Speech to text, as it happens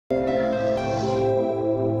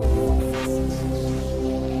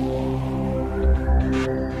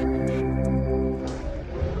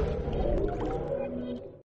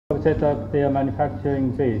Set up their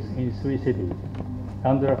manufacturing base in three cities: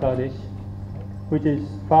 Andhra Pradesh, which is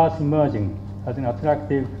fast emerging as an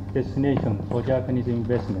attractive destination for Japanese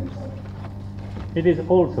investments. It is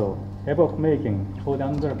also epoch-making for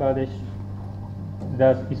Andhra Pradesh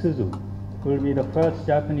that Isuzu will be the first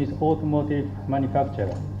Japanese automotive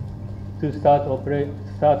manufacturer to start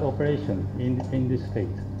operation in this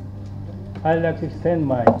state. I'd like to extend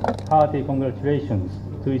my hearty congratulations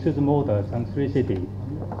to Isuzu Motors and Three City,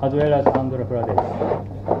 as well as Andhra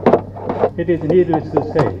Pradesh. It is needless to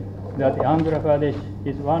say that Andhra Pradesh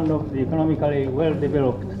is one of the economically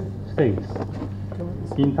well-developed states.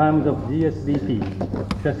 In terms of GSDP,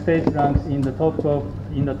 the state ranks in the top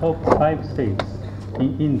 5 states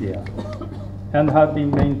in India and have been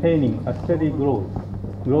maintaining a steady growth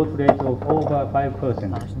rate of over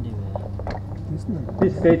 5%.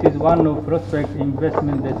 This state is one of prospect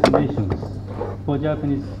investment destinations for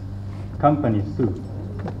Japanese companies too.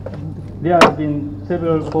 There has been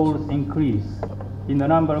several-fold increase in the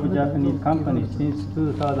number of Japanese companies since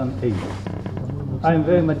 2008. I am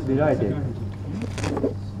very much delighted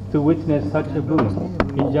to witness such a boom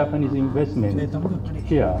in Japanese investment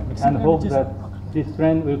here and hope that this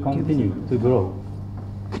trend will continue to grow.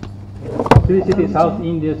 Three City is South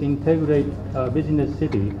India's integrated business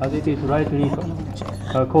city, as it is rightly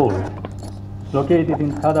called, located in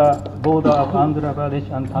the border of Andhra Pradesh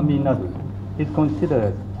and Tamil Nadu. Is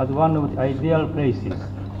considered as one of the ideal places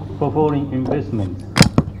for foreign investment,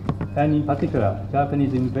 and in particular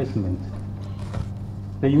Japanese investment.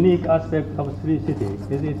 The unique aspect of Three City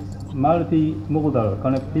is its multimodal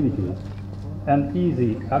connectivity and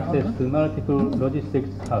easy access to multiple logistics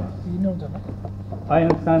hubs. I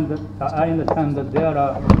understand that there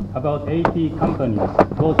are about 80 companies,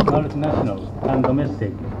 both multinational and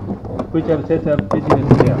domestic, which have set up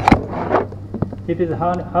business there. It is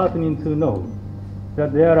heartening to know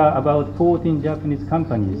that there are about 14 Japanese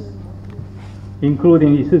companies,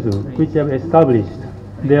 including Isuzu, which have established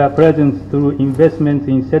their presence through investments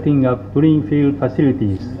in setting up greenfield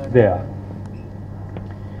facilities there.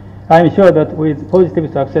 I am sure that with positive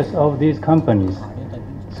success of these companies,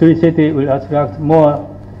 Three City will attract more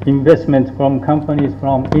investment from companies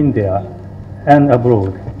from India and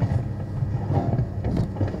abroad.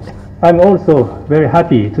 I'm also very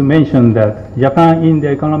happy to mention that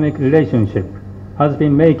Japan-India economic relationship has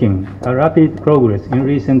been making a rapid progress in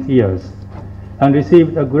recent years and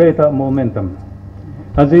received a greater momentum.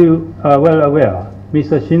 As you are well aware,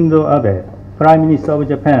 Mr. Shinzo Abe, Prime Minister of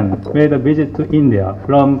Japan, made a visit to India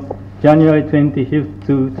from January 25th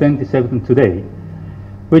to 27th today,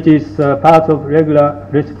 which is part of regular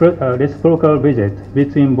reciprocal visit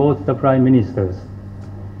between both the Prime Ministers.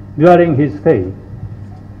 During his stay,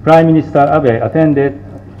 Prime Minister Abe attended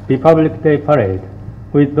the Republic Day Parade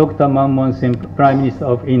with Dr. Manmohan Singh, Prime Minister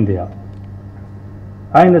of India.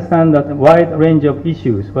 I understand that a wide range of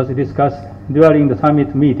issues was discussed during the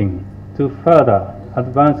summit meeting to further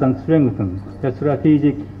advance and strengthen the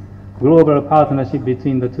strategic global partnership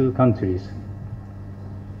between the two countries.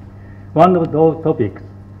 One of those topics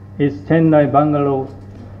is Chennai-Bangalore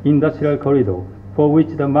Industrial Corridor, for which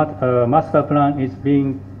the master plan is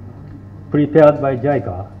being prepared by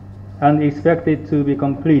JICA and expected to be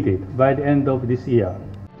completed by the end of this year.